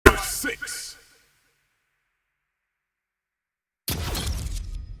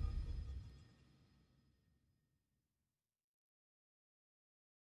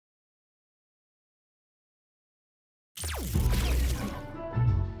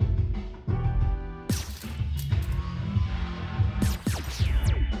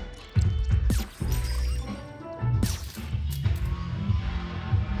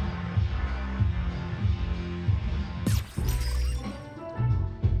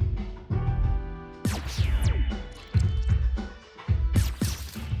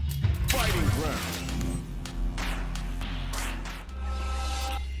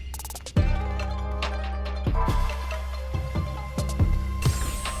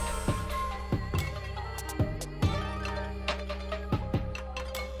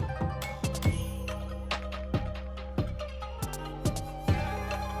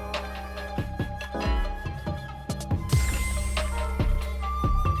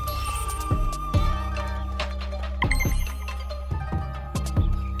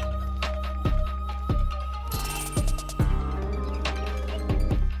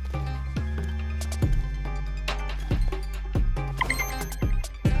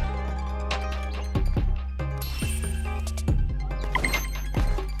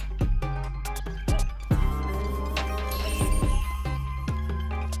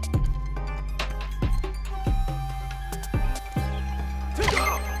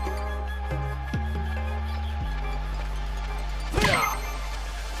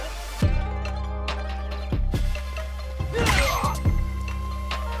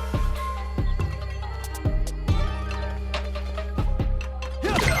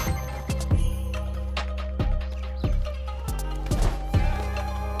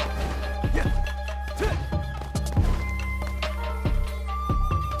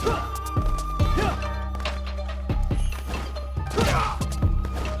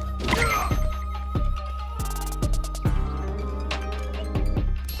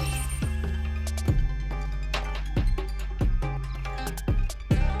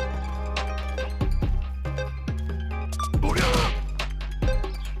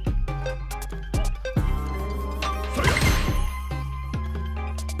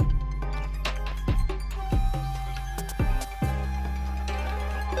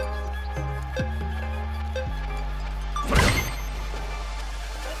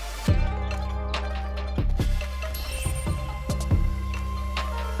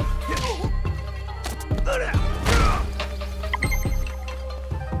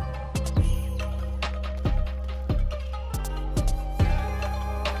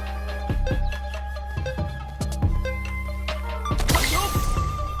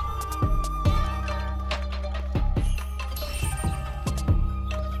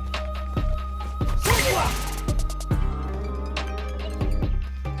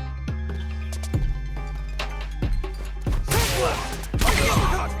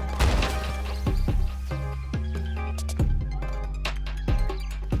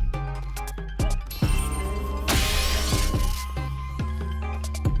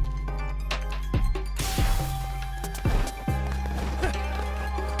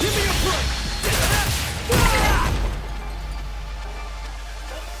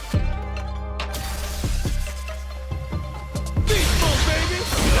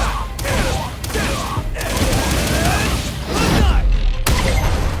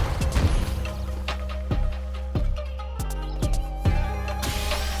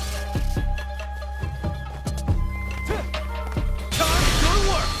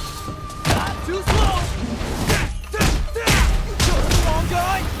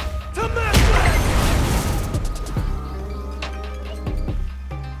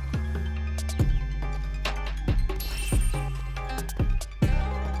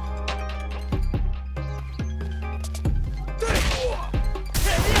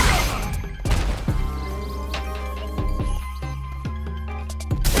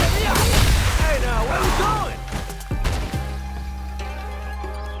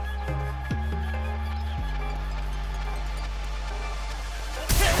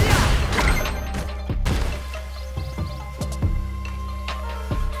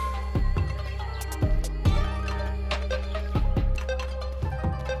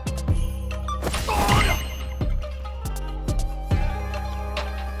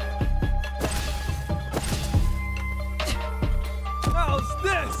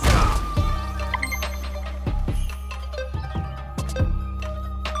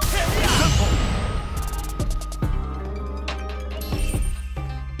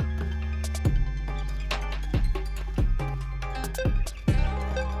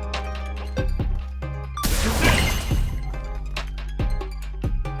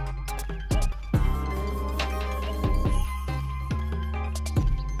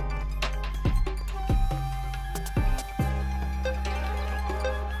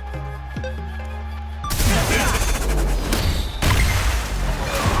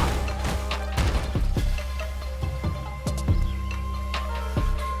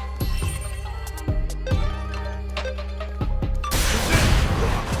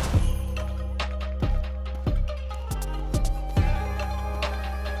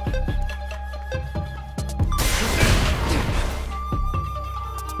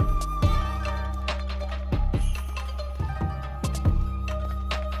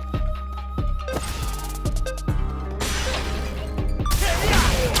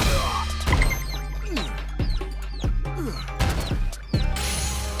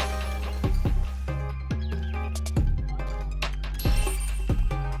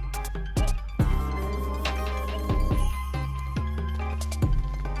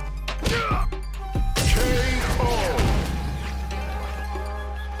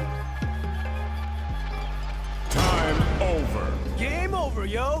over,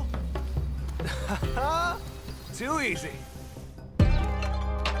 yo! Too easy.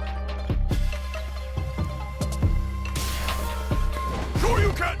 Sure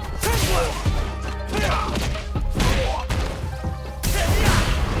you can!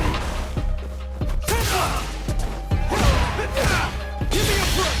 Give me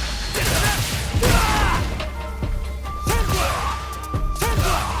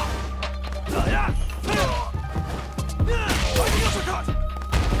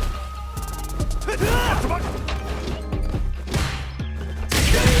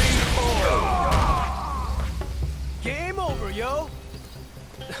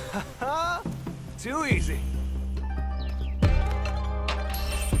Too easy.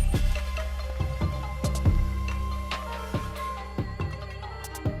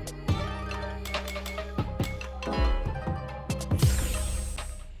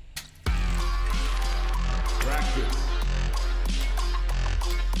 Practice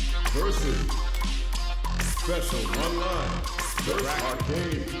versus special online versus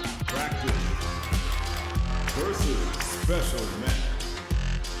arcade. Practice versus special match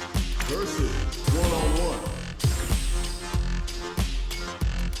versus one-on-one.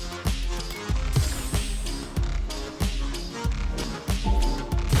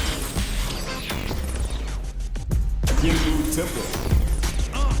 Ginyu Temple.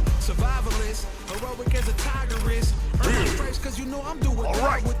 Survivalist, heroic as a tiger is. Earn my stripes cause you know I'm doing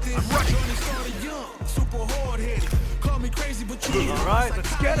right with this. Journey started young, super hard-headed. Call me crazy, but you know Alright,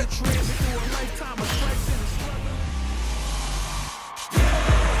 let's get it. through a lifetime of stripes and struggle.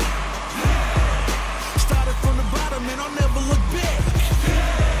 Started from the bottom and I'll never look back.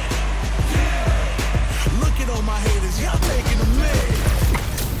 Look at all my haters, y'all taking a minute.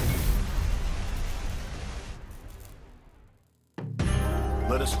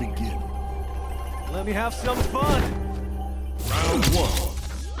 Let us begin. Let me have some fun. Round one.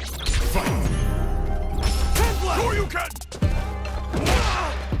 Fight. Sure you can.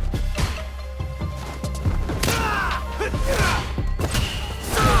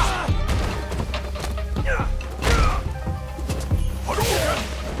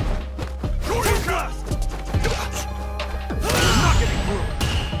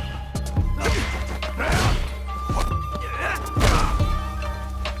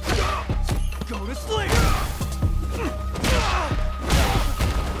 Go to sleep.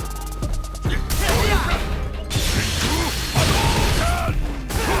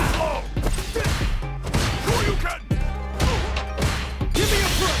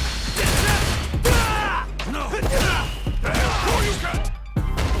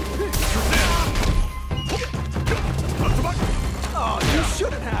 Oh, you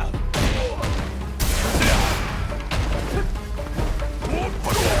shouldn't have.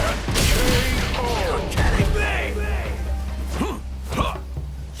 You're kidding me!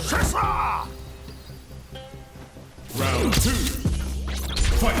 Round two.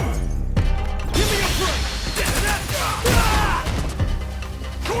 Fight. Give me a break!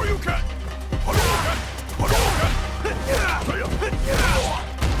 Sure you can!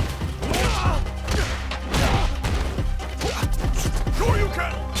 Sure you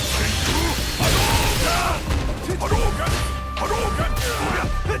can!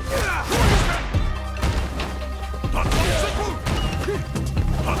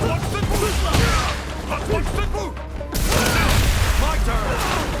 My turn!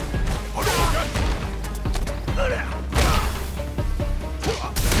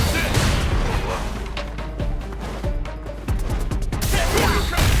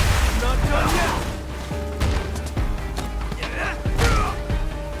 Not done yet!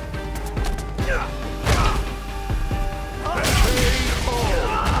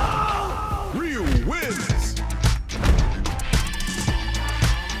 Ryu wins.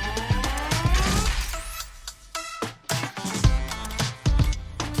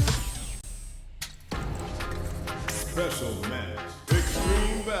 Special match.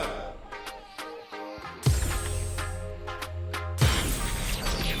 Extreme battle.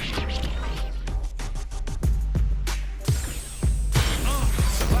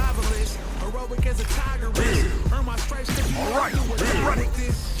 Survivalist, heroic as a tiger is. Earn my stripes cause you know I'm doing right with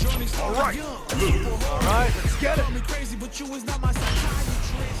this. Journey started young, super hard. Alright, let's get it. Call me crazy, but you was not my psychiatrist.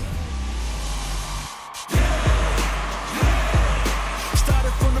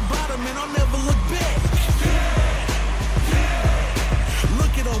 Started from the bottom and I'll never look back.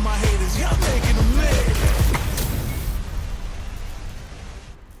 Look at all my haters, y'all taking a minute.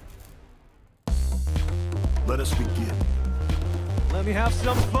 Let us begin. Let me have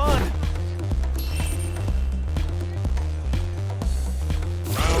some fun.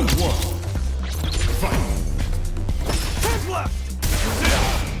 Round one. Fight. Hands left!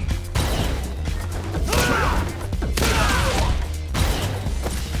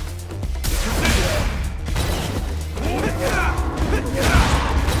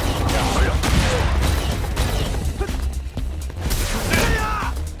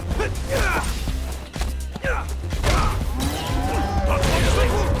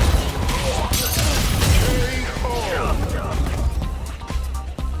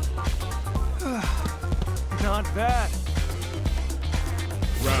 Not bad.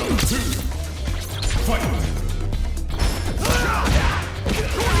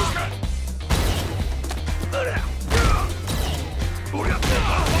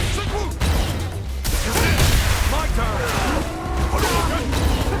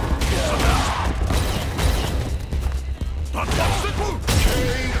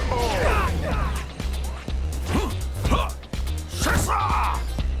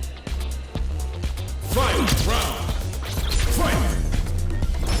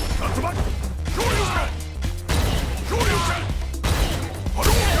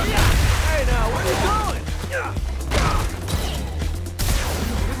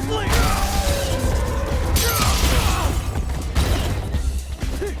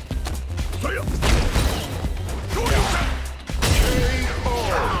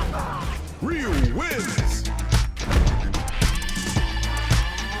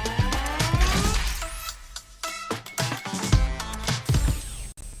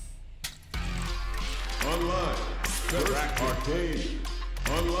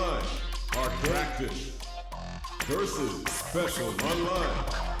 Tactics versus Special Online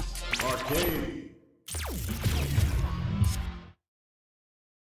Arcade.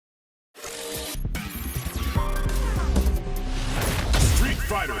 Street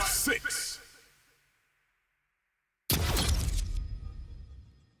Fighter 6.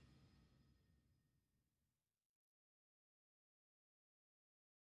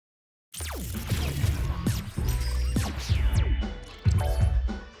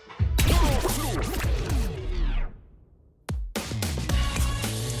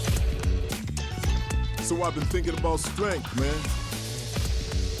 So I've been thinking about strength, man.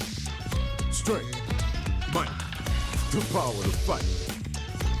 Strength, might, the power to fight.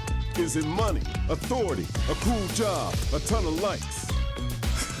 Is it money, authority, a cool job, a ton of likes?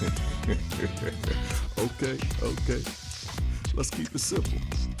 Okay. Let's keep it simple.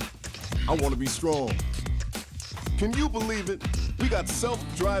 I want to be strong. Can you believe it? We got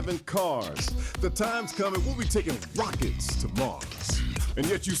self-driving cars. The time's coming, we'll be taking rockets to Mars. And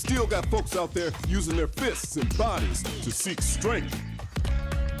yet you still got folks out there using their fists and bodies to seek strength.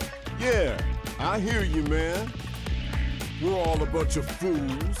 Yeah, I hear you, man. We're all a bunch of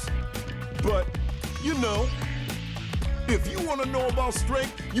fools. But, you know, if you want to know about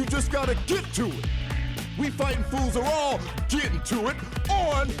strength, you just gotta get to it. We fighting fools are all getting to it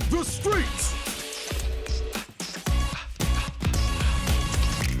on the streets.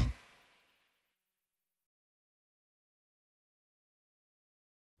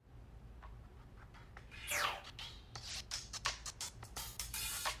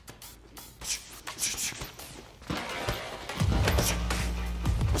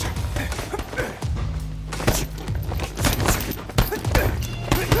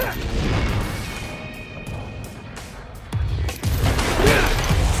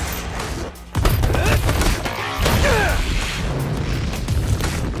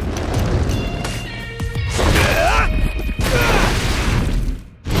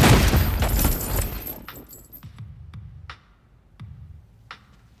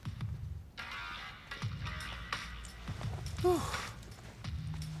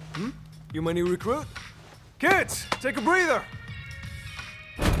 You my new recruit? Kids, take a breather!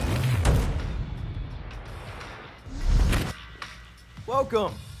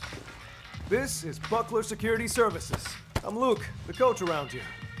 Welcome! This is Buckler Security Services. I'm Luke, the coach around here.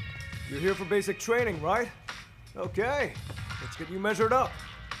 You're here for basic training, right? Okay, let's get you measured up.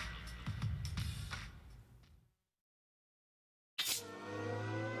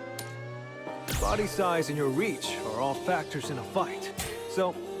 Body size and your reach are all factors in a fight,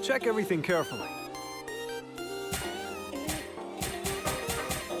 so check everything carefully.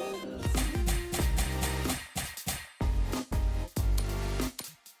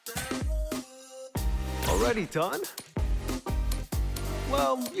 Already done?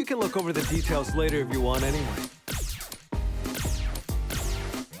 Well, you can look over the details later if you want anyway.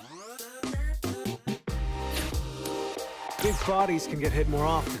 Big bodies can get hit more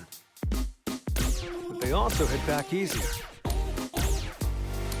often, but they also hit back easier.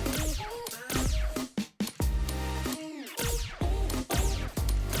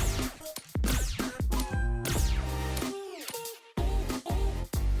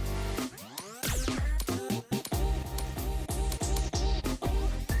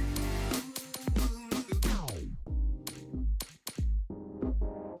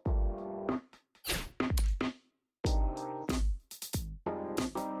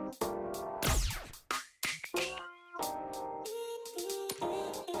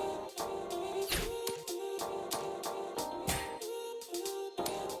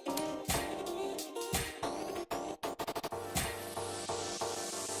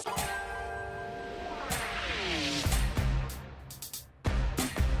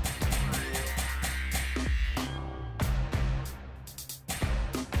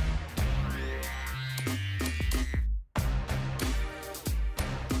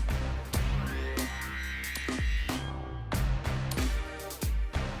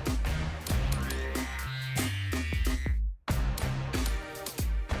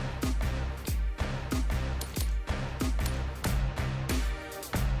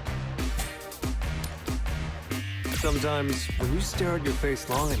 Sometimes, when you stare at your face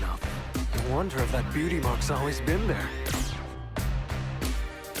long enough, you wonder if that beauty mark's always been there.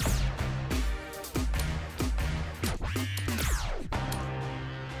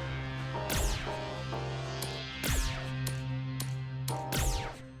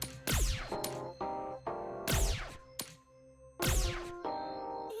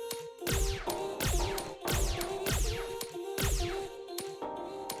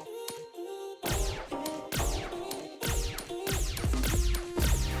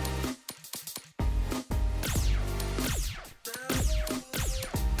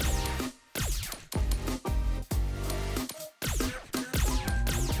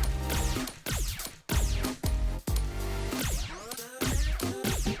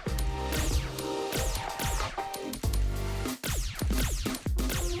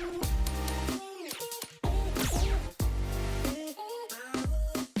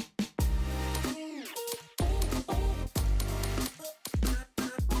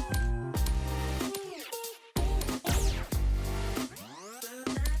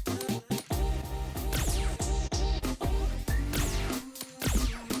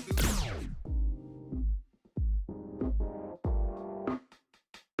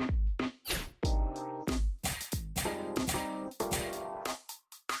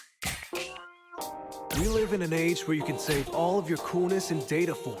 We live in an age where you can save all of your coolness in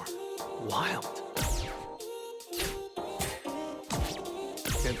data form. Wild.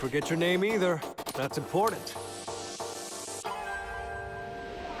 Can't forget your name either. That's important.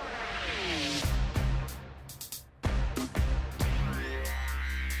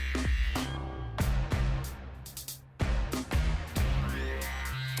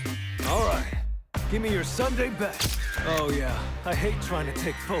 All right. Give me your Sunday best. Oh yeah, I hate trying to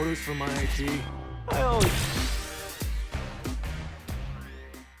take photos for my ID. I always...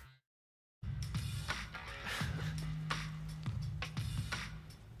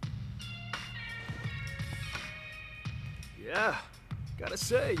 Yeah, gotta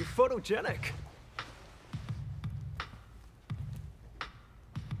say, you're photogenic.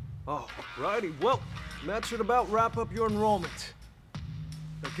 Oh, righty, well, that should about wrap up your enrollment.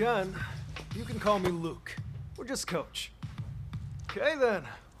 Again, you can call me Luke, or just Coach. Okay then,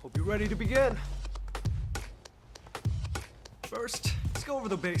 hope you're ready to begin. First, let's go over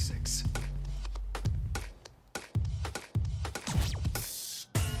the basics.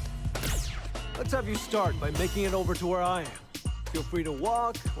 Let's have you start by making it over to where I am. Feel free to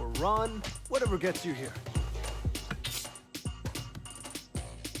walk or run, whatever gets you here.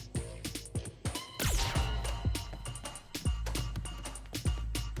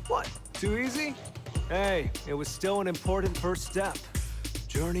 What? Too easy? Hey, it was still an important first step.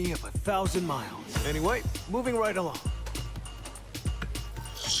 Journey of 1,000 miles. Anyway, moving right along.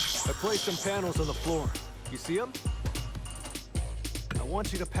 I placed some panels on the floor. You see them? I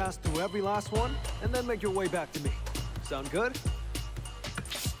want you to pass through every last one, and then make your way back to me. Sound good?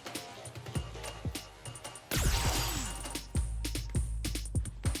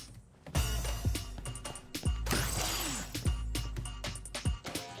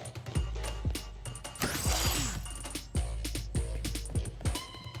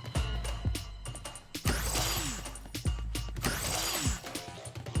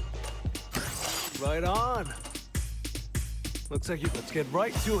 Right on. Looks like you... Let's get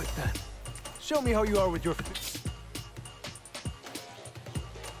right to it then. Show me how you are with your feet.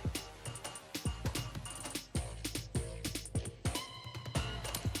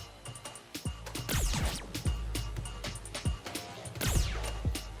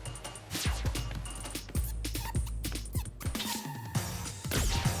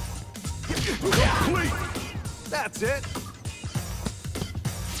 That's it.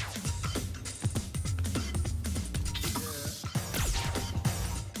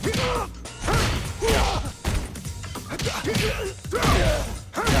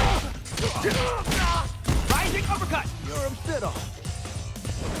 Rising uppercut! You're a bit off.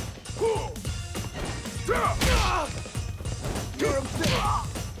 You're a bit off.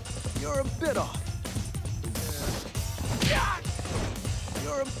 You're a bit off.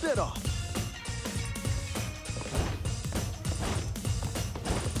 You're a bit off.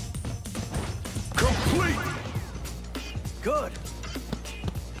 Complete! Good.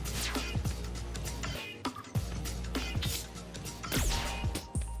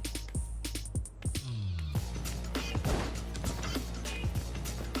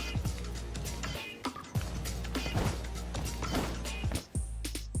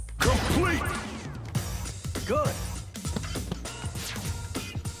 Good.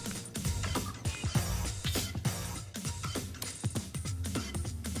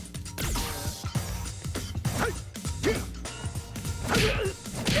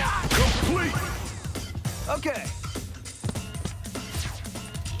 Complete! Okay.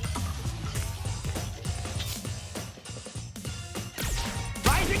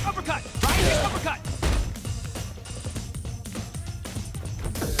 Rising uppercut! Rising uppercut!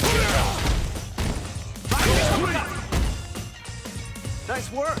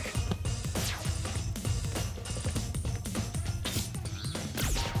 Nice work!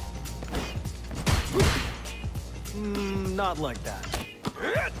 Not like that.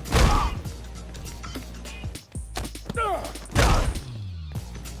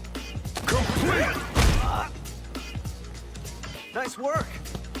 Complete! Nice work!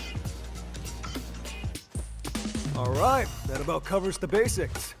 Alright, that about covers the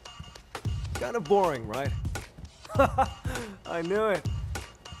basics. Kind of boring, right? I knew it.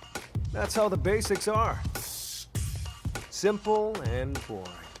 That's how the basics are. Simple and boring.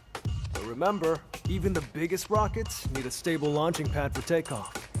 But remember, even the biggest rockets need a stable launching pad for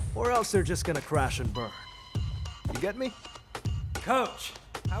takeoff, or else they're just gonna crash and burn. You get me? Coach,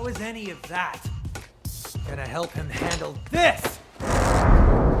 how is any of that gonna help him handle this?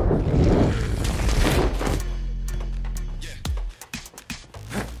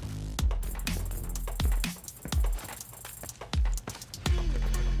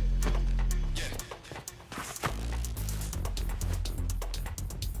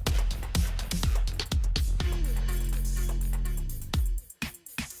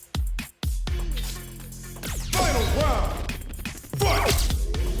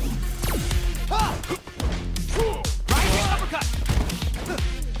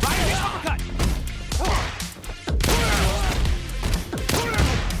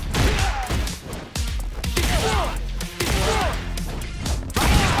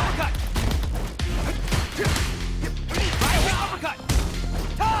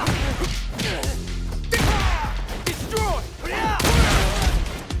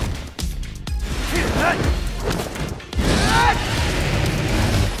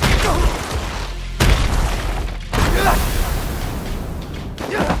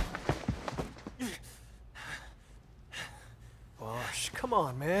 Bosh, come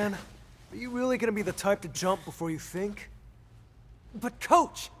on, man. Are you really gonna be the type to jump before you think? But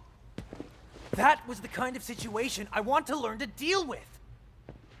Coach, that was the kind of situation I want to learn to deal with.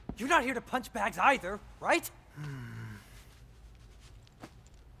 You're not here to punch bags either, right?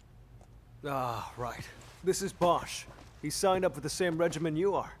 Ah, right. This is Bosh. He signed up for the same regiment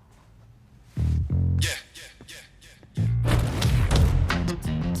you are.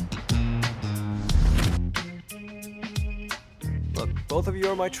 Look, both of you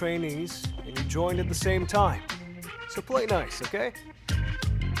are my trainees, and you joined at the same time. So play nice, okay?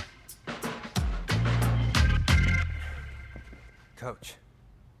 Coach,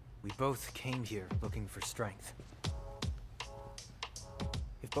 we both came here looking for strength.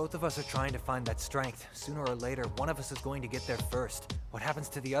 If both of us are trying to find that strength, sooner or later, one of us is going to get there first. What happens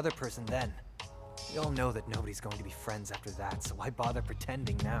to the other person then? We all know that nobody's going to be friends after that, so why bother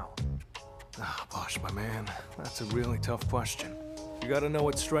pretending now? Ah, Bosh, my man. That's a really tough question. You gotta know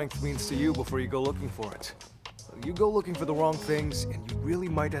what strength means to you before you go looking for it. You go looking for the wrong things, and you really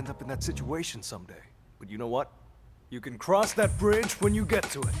might end up in that situation someday. But you know what? You can cross that bridge when you get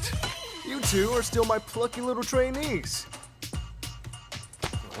to it. You two are still my plucky little trainees.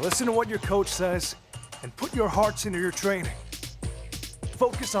 Listen to what your coach says, and put your hearts into your training.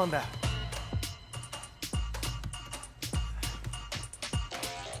 Focus on that.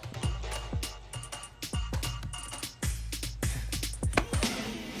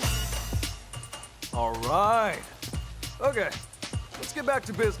 All right. Okay, let's get back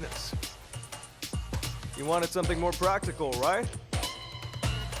to business. You wanted something more practical, right?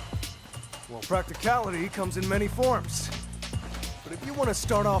 Well, practicality comes in many forms. But if you want to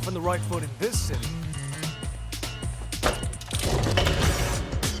start off on the right foot in this city,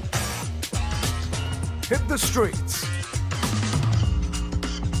 hit the streets.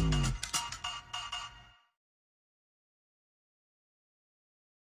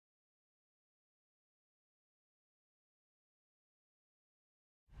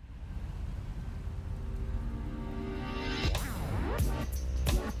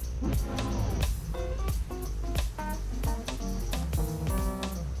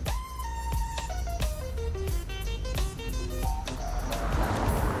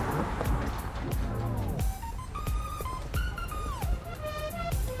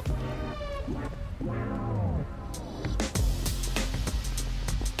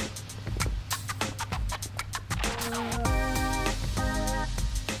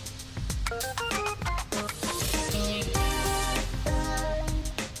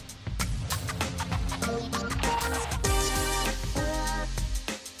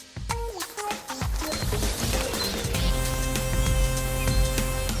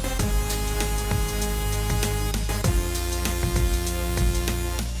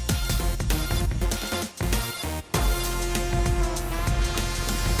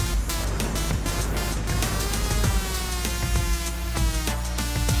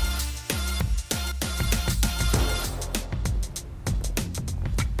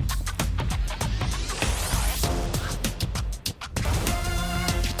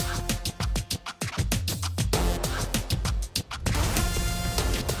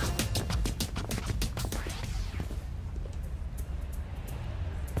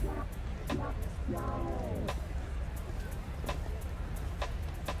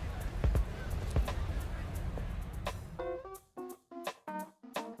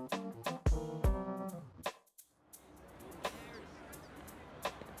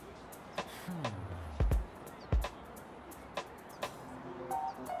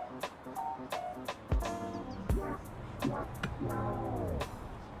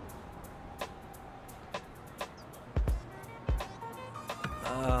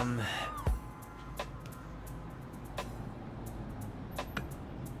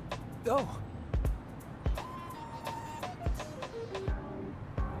 Oh.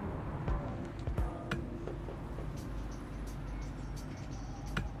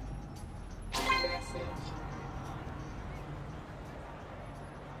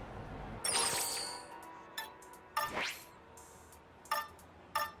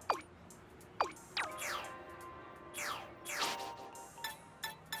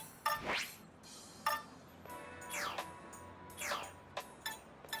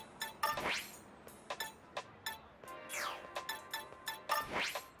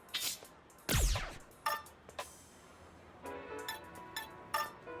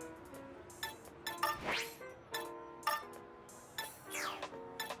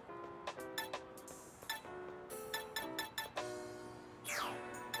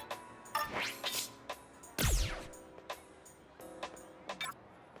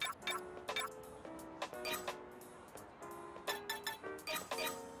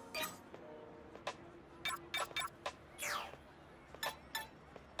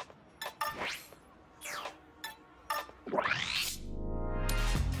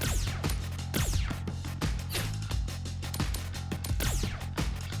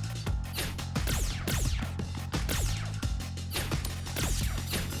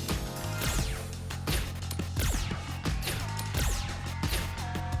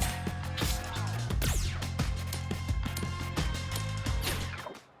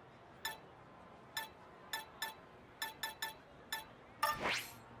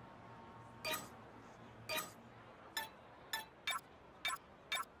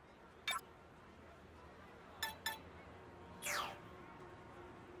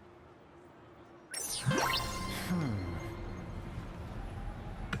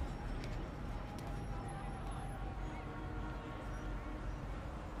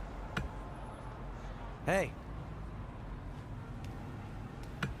 Hey.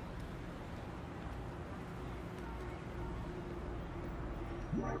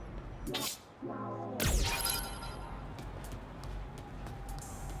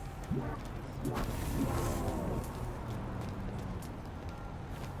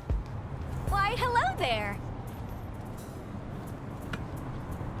 Why, hello there.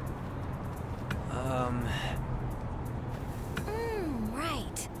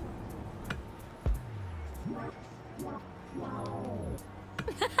 Right.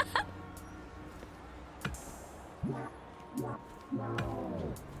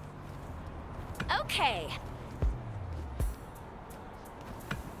 Okay.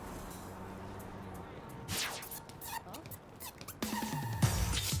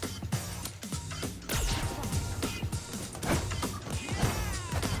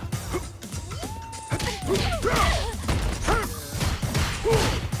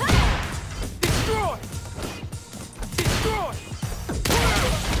 Destroy! Destroy!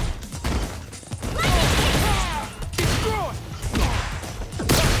 Destroy!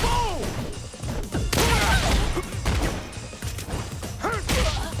 Boom!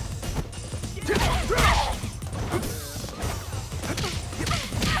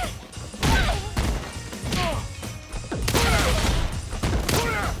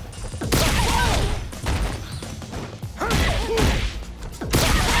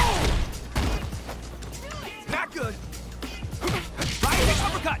 Not good. Rising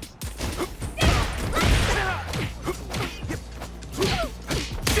uppercut.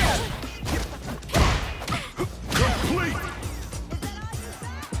 Complete!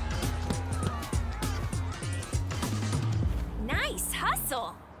 Nice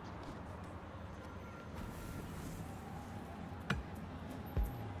hustle.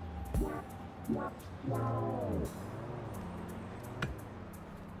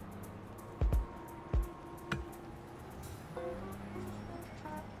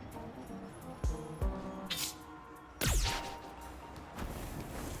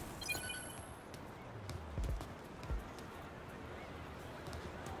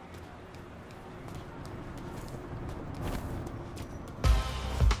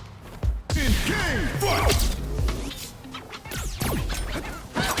 In game fight!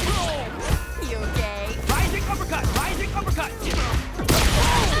 You okay? Rising uppercut. Rising uppercut. Destroy!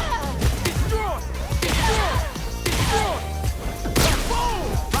 Destroy! Destroy! Boom!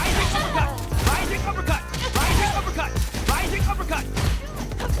 Rising uppercut. Rising uppercut. Rising uppercut. Rising uppercut.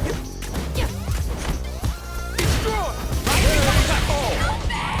 Destroy! Rising uppercut.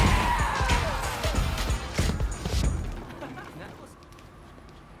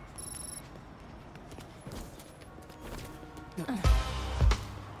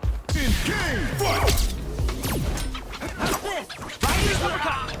 In game fight! Rising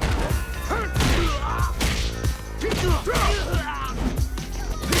uppercut.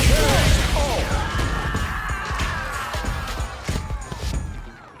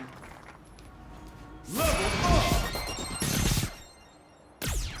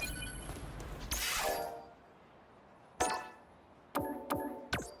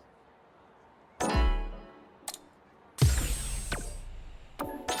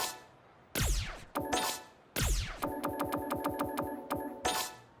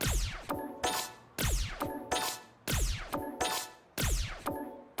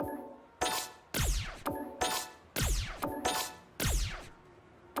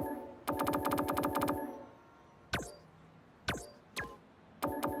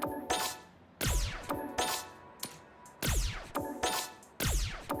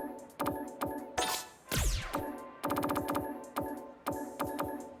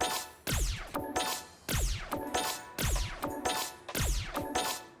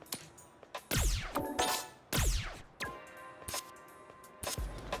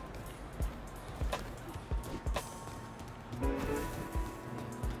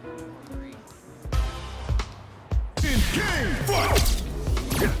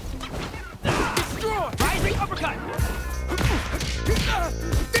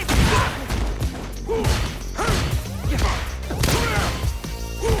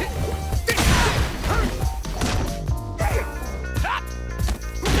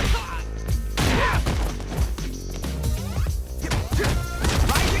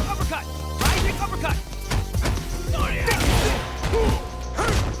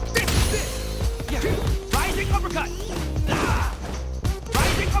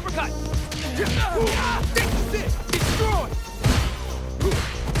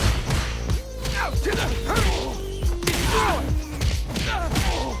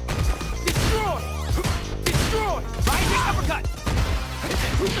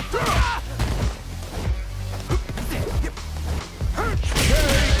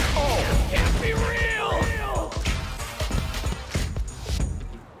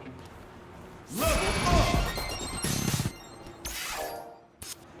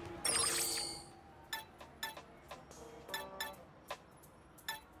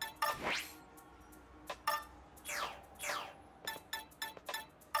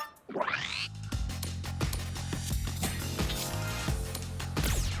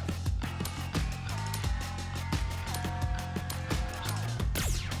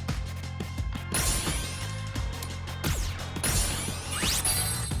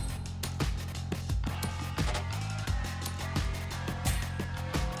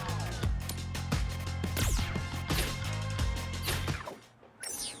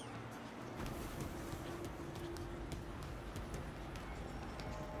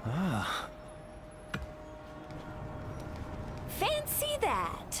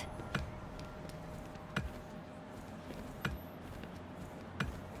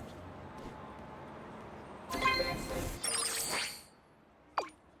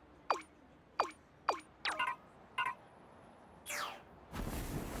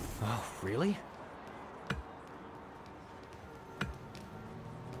 really?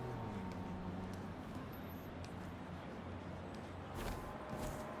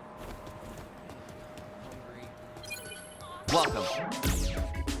 Welcome.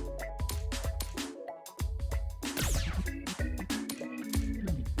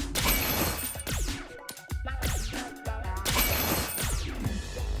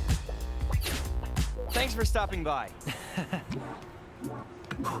 Thanks for stopping by.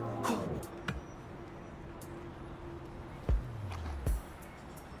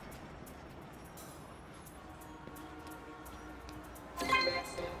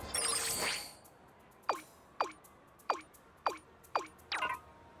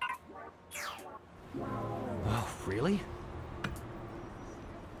 Oh, really?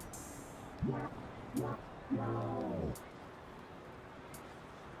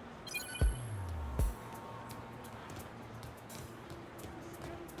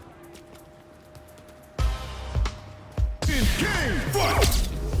 In game fight!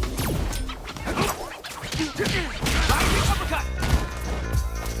 Uppercut!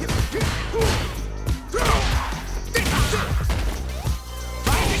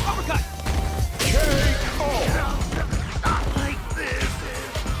 Uppercut! Like this.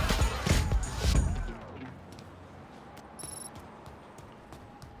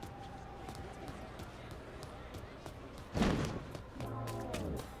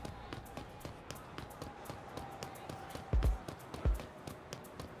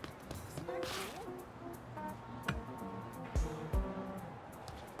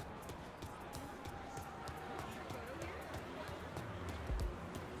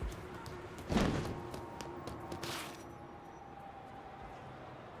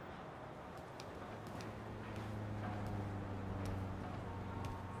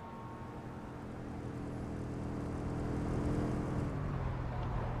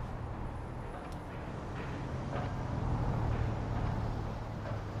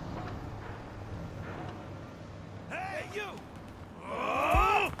 Hey, you!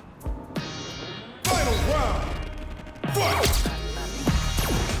 Final round. Fight!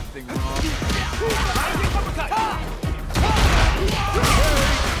 Thing wrong. Uppercut!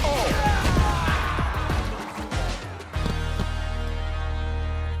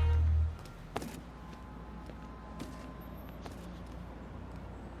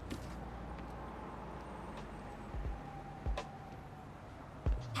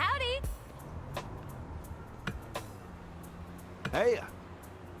 Howdy! Hey.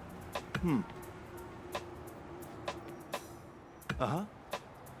 Uh-huh.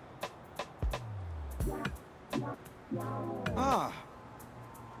 Ah.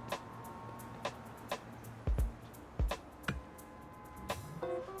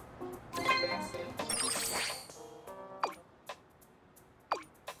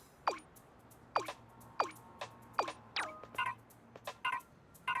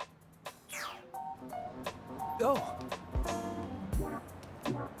 Oh.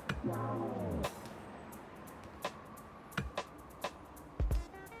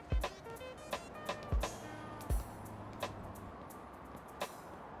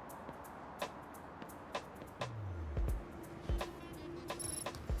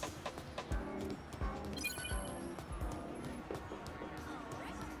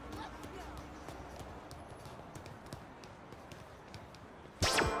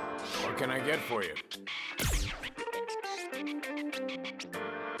 What can I get for you?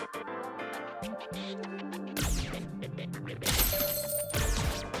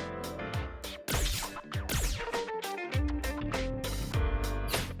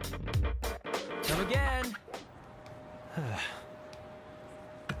 Come again!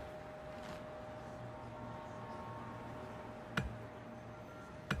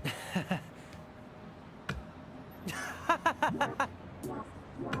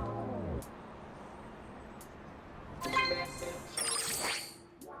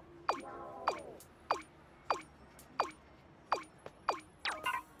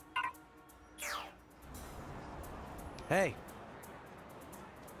 Hey.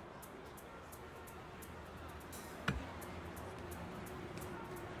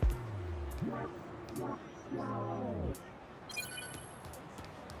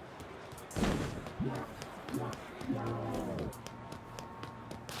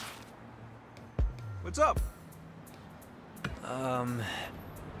 What's up?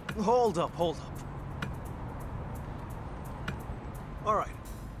 Hold up. All right.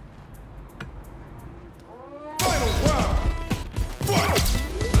 Final round. Fight!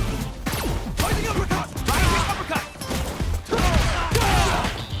 Rising uppercut! Rising uppercut!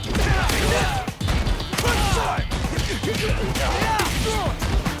 Front side!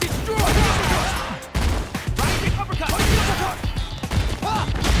 Destroy!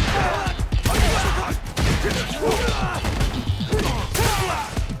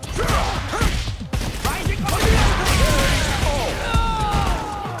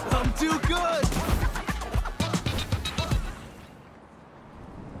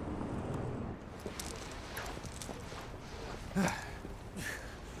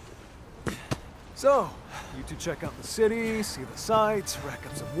 So, you two check out the city, see the sights, rack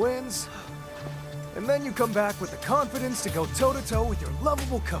up some wins, and then you come back with the confidence to go toe-to-toe with your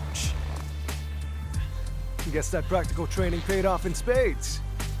lovable coach. Guess that practical training paid off in spades.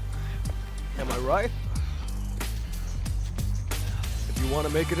 Am I right? If you want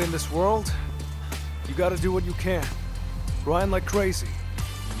to make it in this world, you gotta do what you can. Grind like crazy,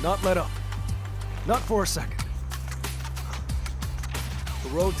 and not let up. Not for a second. The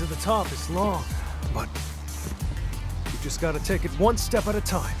road to the top is long, but you just gotta take it one step at a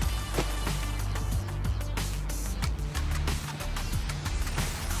time.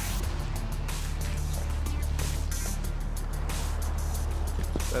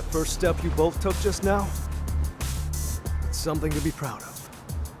 That first step you both took just now, it's something to be proud of.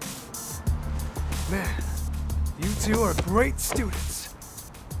 Man, you two are great students.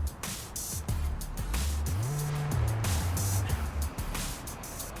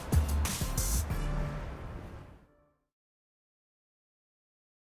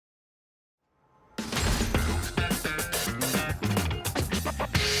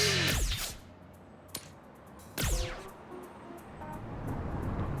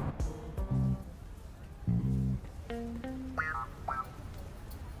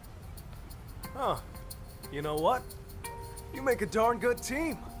 Huh. You know what? You make a darn good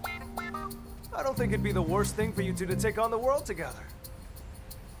team. I don't think it'd be the worst thing for you two to take on the world together.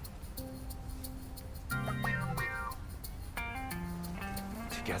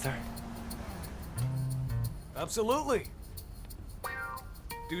 Together? Absolutely.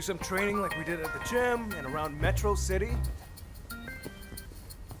 Do some training like we did at the gym and around Metro City.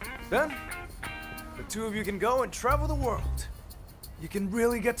 Then, the two of you can go and travel the world. You can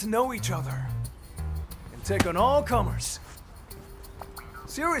really get to know each other. And take on all comers.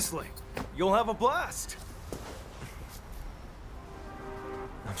 Seriously, you'll have a blast.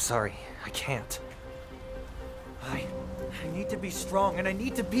 I'm sorry, I can't. I need to be strong, and I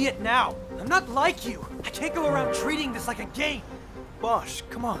need to be it now. I'm not like you. I can't go around treating this like a game. Bosch,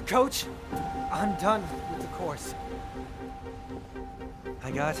 come on. Coach, I'm done with the course.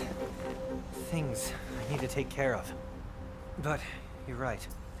 I got things I need to take care of. But you're right.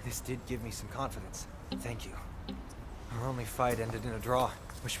 This did give me some confidence. Thank you. Our only fight ended in a draw.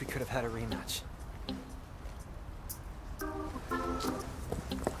 Wish we could have had a rematch.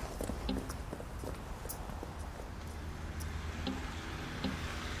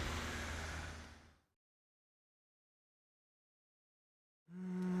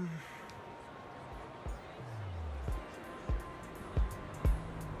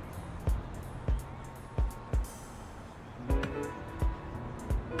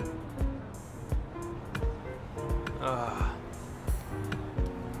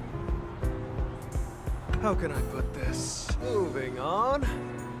 How can I put this? Moving on.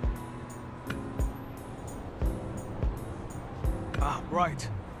 Ah, right.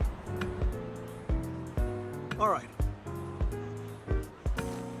 All right.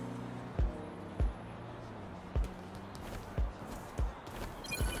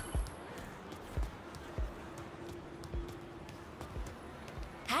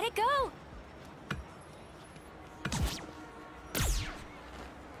 How'd it go?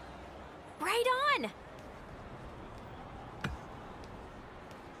 Right on!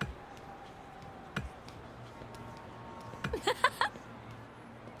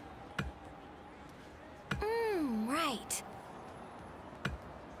 Right.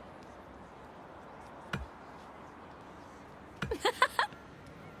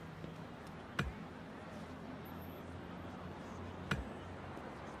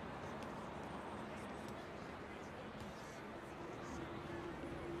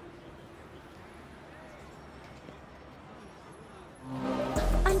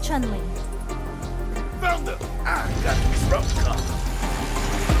 I'm Chun-Li. Found them! I got this rough car.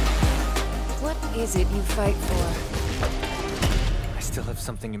 What is it you fight for? I still have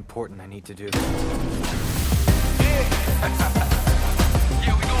something important I need to do.